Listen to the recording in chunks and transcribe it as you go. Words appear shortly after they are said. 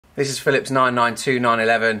This is Phillips 992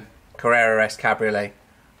 911 Carrera S Cabriolet.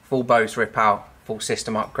 Full BOSE rip out, full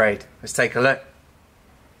system upgrade. Let's take a look.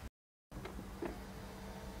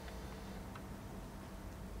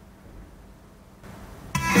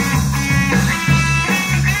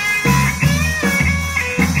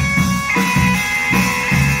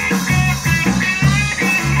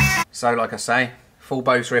 So like I say, full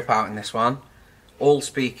BOSE rip out in this one. All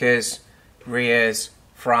speakers, rears,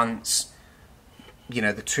 fronts, you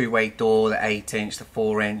know, the two-way door, the 8-inch, the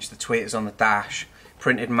 4-inch, the tweeters on the dash,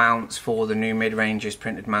 printed mounts for the new mid-ranges,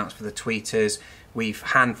 printed mounts for the tweeters. We've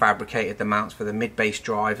hand fabricated the mounts for the mid-bass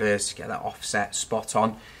drivers to get that offset spot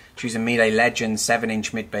on. Choosing Miele Legend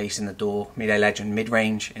 7-inch mid-bass in the door, Miele Legend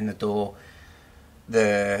mid-range in the door,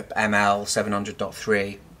 the ML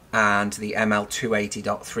 700.3 and the ML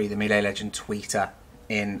 280.3, the Miele Legend tweeter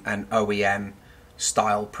in an OEM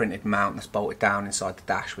style printed mount that's bolted down inside the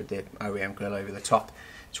dash with the OEM grill over the top.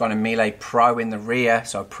 It's running Miele Pro in the rear,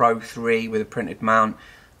 so Pro 3 with a printed mount,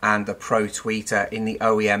 and the Pro tweeter in the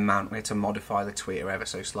OEM mount. We had to modify the tweeter ever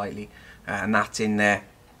so slightly, and that's in there.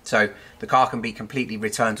 So the car can be completely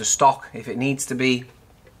returned to stock if it needs to be.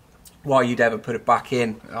 Why you'd ever put it back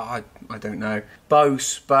in, I don't know.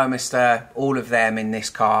 BOSE, Burmester, all of them in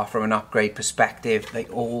this car from an upgrade perspective, they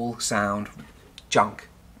all sound junk.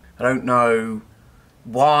 I don't know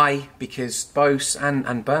why, because BOSE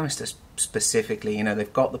and Burmester specifically, you know,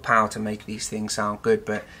 they've got the power to make these things sound good,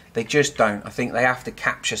 but they just don't. I think they have to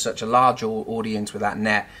capture such a large audience with that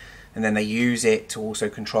net, and then they use it to also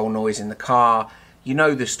control noise in the car. You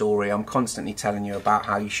know the story. I'm constantly telling you about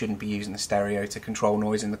how you shouldn't be using the stereo to control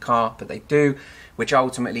noise in the car, but they do, which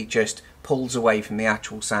ultimately just pulls away from the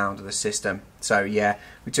actual sound of the system. So yeah,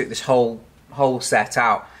 we took this whole set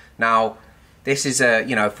out. Now, this is a,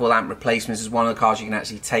 you know, full amp replacement. This is one of the cars you can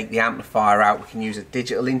actually take the amplifier out. We can use a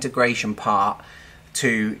digital integration part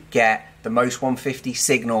to get the MOSE 150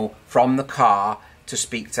 signal from the car to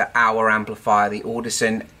speak to our amplifier, the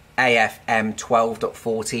Audison AFM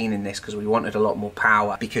 12.14 in this, because we wanted a lot more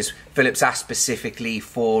power, because Philips asked specifically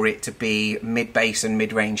for it to be mid-bass and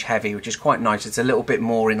mid-range heavy, which is quite nice. It's a little bit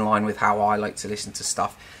more in line with how I like to listen to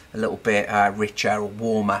stuff, a little bit richer or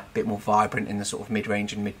warmer, a bit more vibrant in the sort of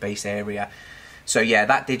mid-range and mid-bass area. So yeah,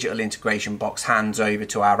 that digital integration box hands over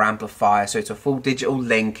to our amplifier, so it's a full digital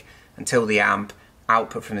link until the amp,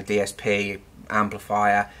 output from the DSP,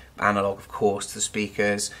 amplifier, analog of course to the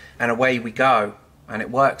speakers, and away we go. And it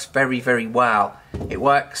works very, very well. It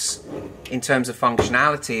works in terms of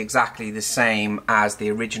functionality exactly the same as the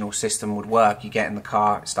original system would work. You get in the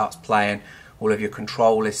car, it starts playing, all of your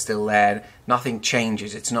control is still there, nothing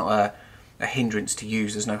changes. It's not a hindrance to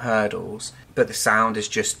use, there's no hurdles, but the sound is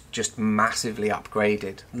just massively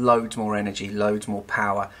upgraded. Loads more energy, loads more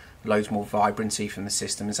power, loads more vibrancy from the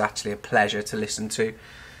system. It's actually a pleasure to listen to.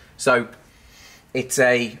 So it's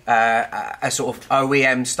a sort of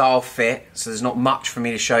OEM style fit, so there's not much for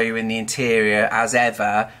me to show you in the interior as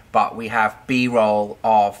ever, but we have B-roll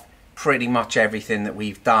of pretty much everything that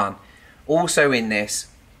we've done. Also in this,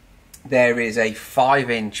 there is a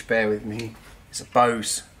 5-inch, bear with me, it's a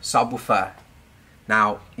BOSE subwoofer.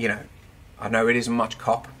 Now, you know, I know it isn't much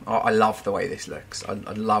cop. I love the way this looks. I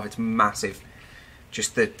love it's massive.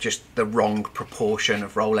 Just the wrong proportion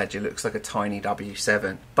of roll edge. It looks like a tiny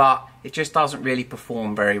W7, but it just doesn't really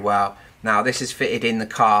perform very well. Now this is fitted in the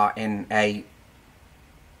car in a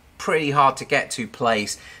pretty hard to get to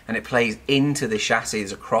place, and it plays into the chassis.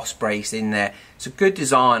 There's a cross brace in there. It's a good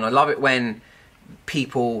design. I love it when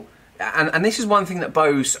people, and this is one thing that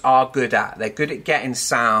BOSE are good at. They're good at getting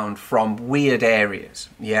sound from weird areas.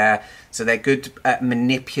 Yeah, so they're good at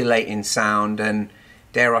manipulating sound and,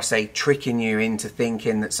 dare I say, tricking you into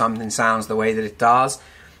thinking that something sounds the way that it does.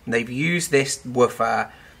 And they've used this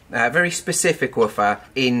woofer, a very specific woofer,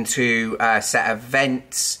 into a set of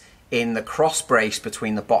vents in the cross brace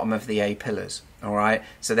between the bottom of the A-pillars. Alright,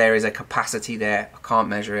 so there is a capacity there. I can't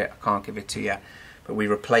measure it, I can't give it to you, but we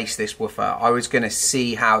replaced this woofer. I was going to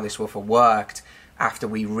see how this woofer worked after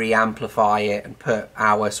we re-amplify it and put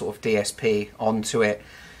our sort of DSP onto it,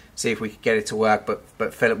 see if we could get it to work,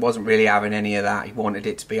 but Philip wasn't really having any of that. He wanted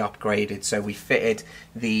it to be upgraded, so we fitted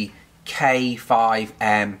the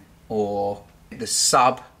K5M, or the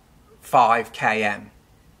sub 5KM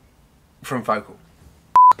from Focal.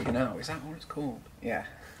 You know, is that what it's called? Yeah.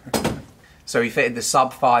 So we fitted the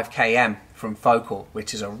sub 5KM from Focal,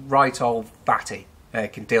 which is a right old fatty.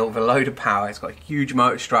 It can deal with a load of power. It's got a huge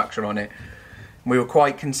motor structure on it. We were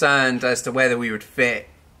quite concerned as to whether it would fit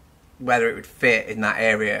in that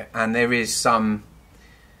area, and there is some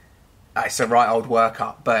it's a right old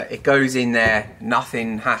workup, but it goes in there.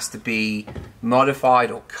 Nothing has to be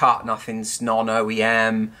modified or cut. Nothing's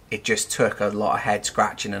non-OEM. It just took a lot of head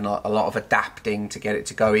scratching and a lot of adapting to get it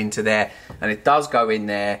to go into there. And it does go in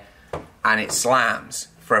there, and it slams.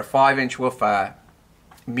 For a 5-inch woofer,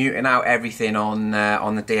 muting out everything on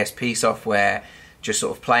the DSP software, just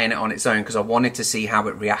sort of playing it on its own, because I wanted to see how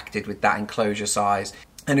it reacted with that enclosure size.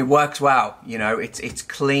 And it works well. You know, it's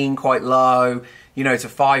clean, quite low. You know, it's a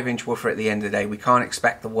 5-inch woofer at the end of the day. We can't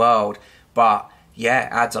expect the world, but yeah,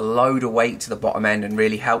 it adds a load of weight to the bottom end and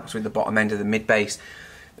really helps with the bottom end of the mid bass.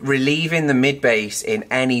 Relieving the mid bass in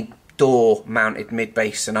any door mounted mid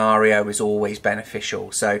bass scenario is always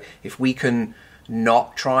beneficial. So if we can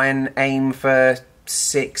not try and aim for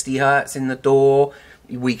 60 hertz in the door,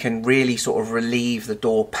 we can really sort of relieve the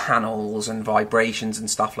door panels and vibrations and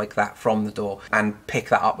stuff like that from the door, and pick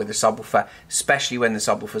that up with the subwoofer. Especially when the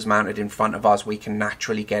subwoofer's mounted in front of us, we can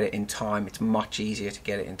naturally get it in time. It's much easier to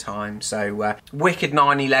get it in time. So wicked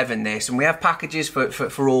 911 this, and we have packages for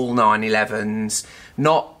all 911s.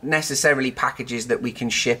 Not necessarily packages that we can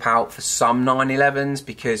ship out for some 911s,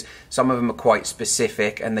 because some of them are quite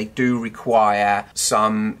specific and they do require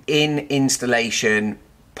some in-installation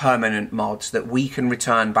permanent mods that we can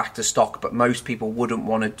return back to stock, but most people wouldn't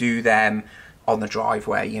want to do them on the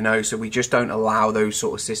driveway, you know, so we just don't allow those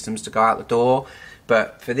sort of systems to go out the door.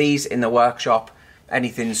 But for these in the workshop,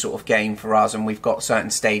 anything's sort of game for us, and we've got certain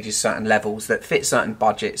stages, certain levels that fit certain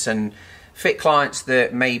budgets and fit clients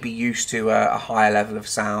that may be used to a higher level of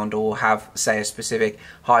sound, or have, say, a specific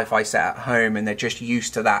hi-fi set at home, and they're just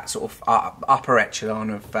used to that sort of upper echelon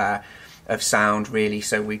of sound, really.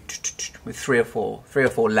 So we with three or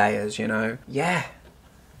four layers, you know. Yeah,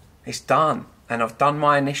 it's done. And I've done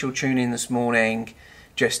my initial tuning this morning,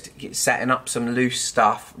 just setting up some loose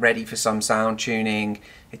stuff ready for some sound tuning.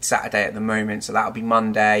 It's Saturday at the moment, so that'll be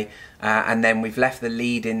Monday. And then we've left the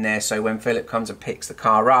lead in there, so when Philip comes and picks the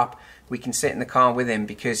car up, we can sit in the car with him,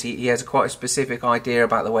 because he has quite a specific idea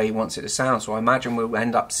about the way he wants it to sound. So I imagine we'll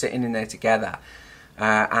end up sitting in there together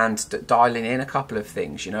and dialing in a couple of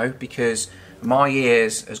things, you know, because my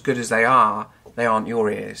ears, as good as they aren't your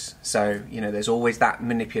ears. So, you know, there's always that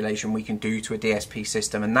manipulation we can do to a DSP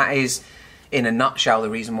system, and that is, in a nutshell, the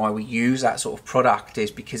reason why we use that sort of product, is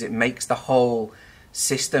because it makes the whole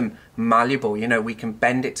system malleable. You know, we can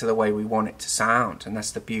bend it to the way we want it to sound, and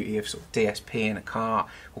that's the beauty of sort of DSP in a car,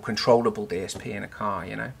 or controllable DSP in a car,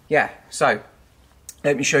 you know. Yeah, so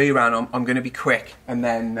let me show you around. I'm going to be quick, and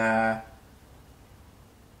then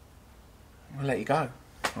we'll let you go.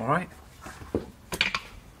 All right.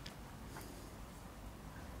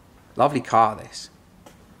 Lovely car, this.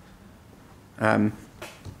 But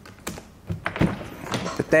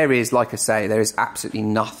there is, like I say, there is absolutely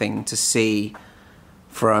nothing to see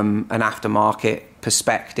from an aftermarket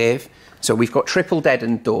perspective. So we've got triple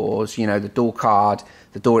deadened doors, you know, the door card,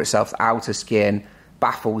 the door itself, the outer skin,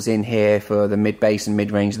 baffles in here for the mid-bass and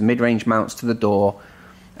mid-range. The mid-range mounts to the door.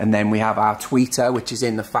 And then we have our tweeter, which is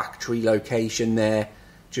in the factory location there,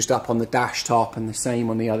 just up on the dash top, and the same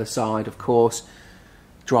on the other side, of course.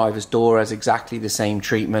 Driver's door has exactly the same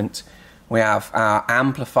treatment. We have our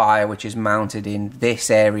amplifier, which is mounted in this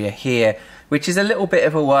area here, which is a little bit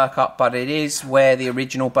of a workup, but it is where the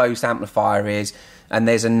original BOSE amplifier is. And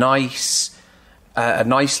there's a nicely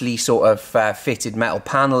sort of fitted metal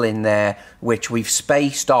panel in there, which we've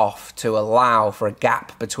spaced off to allow for a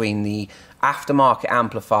gap between the aftermarket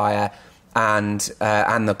amplifier and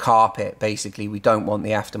the carpet. Basically, we don't want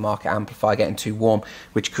the aftermarket amplifier getting too warm,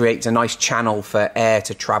 which creates a nice channel for air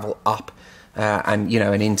to travel up and, you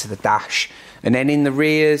know, and into the dash. And then in the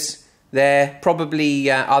rears there, probably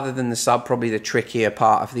other than the sub, probably the trickier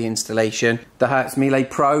part of the installation, the Hertz Melee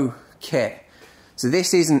Pro kit. So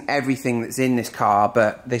this isn't everything that's in this car,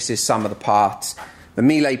 but this is some of the parts. The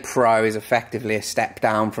Melee Pro is effectively a step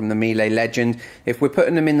down from the Melee Legend. If we're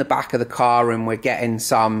putting them in the back of the car and we're getting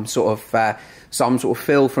some sort of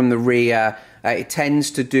fill from the rear, it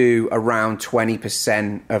tends to do around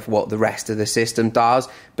 20% of what the rest of the system does,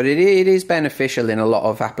 but it is beneficial in a lot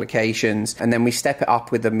of applications. And then we step it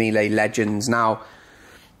up with the Melee Legends. Now,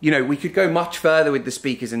 you know, we could go much further with the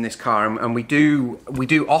speakers in this car, and we do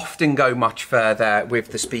often go much further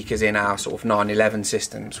with the speakers in our sort of 911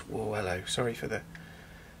 systems. Oh, hello. Sorry for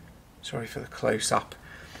the close-up.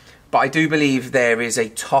 But I do believe there is a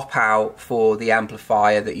top out for the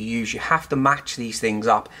amplifier that you use. You have to match these things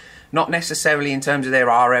up. Not necessarily in terms of their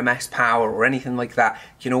RMS power or anything like that.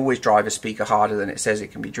 You can always drive a speaker harder than it says it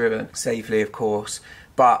can be driven, safely of course.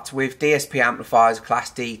 But with DSP amplifiers, Class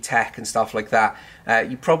D tech and stuff like that,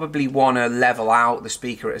 you probably want to level out the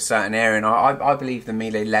speaker at a certain area. And I believe the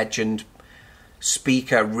Melee Legend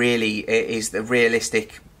speaker really is the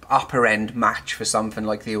realistic upper end match for something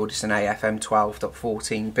like the Audison AFM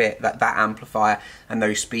 12.14 bit. That amplifier and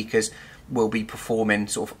those speakers will be performing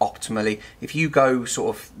sort of optimally. If you go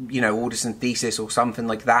sort of, you know, Audison Thesis or something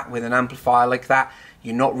like that with an amplifier like that,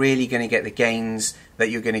 you're not really going to get the gains that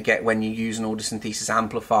you're going to get when you use an Audison Thesis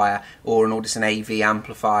amplifier or an Audison AV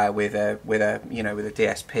amplifier with a you know, with a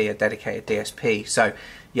DSP, a dedicated DSP. So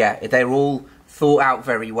yeah, they're all thought out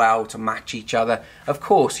very well to match each other. Of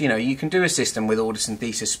course, you know, you can do a system with Audison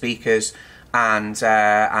Thesis speakers and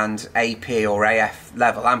AP or AF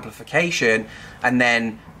level amplification, and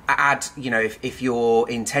then add, you know, if your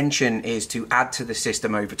intention is to add to the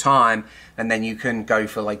system over time, and then you can go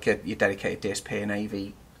for like your dedicated DSP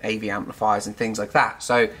and AV amplifiers and things like that.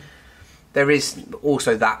 So there is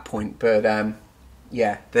also that point, but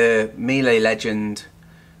yeah, the Miele Legend,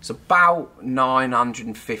 it's about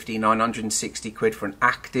 950, 960 quid for an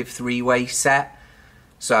active 3-way set.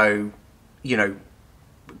 So, you know,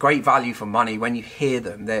 great value for money. When you hear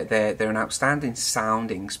them, they're an outstanding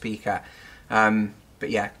sounding speaker. But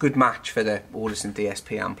yeah, good match for the Audison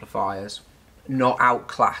DSP amplifiers. Not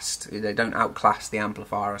outclassed. They don't outclass the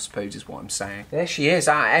amplifier, I suppose is what I'm saying. There she is.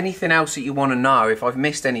 Anything else that you want to know? If I've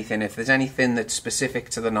missed anything, if there's anything that's specific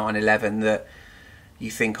to the 911 that you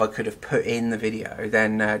think I could have put in the video,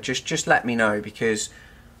 then just let me know, because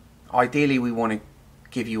ideally we want to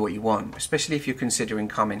give you what you want, especially if you're considering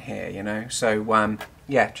coming here, you know. So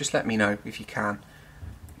yeah, just let me know if you can,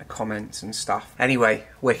 the comments and stuff. Anyway,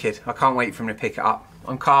 wicked. I can't wait for him to pick it up.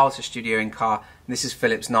 I'm Carl, it's a studio in car, and this is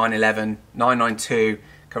Philip's 911 992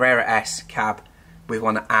 Carrera S cab with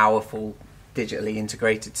one of our full digitally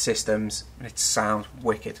integrated systems, and it sounds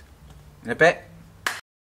wicked. In a bit.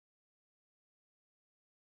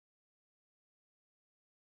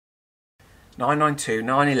 (992)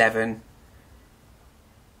 911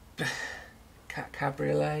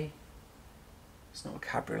 cabriolet. It's not a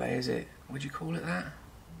cabriolet, is it? Would you call it that?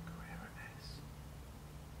 Carrera S.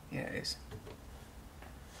 Yeah, it is.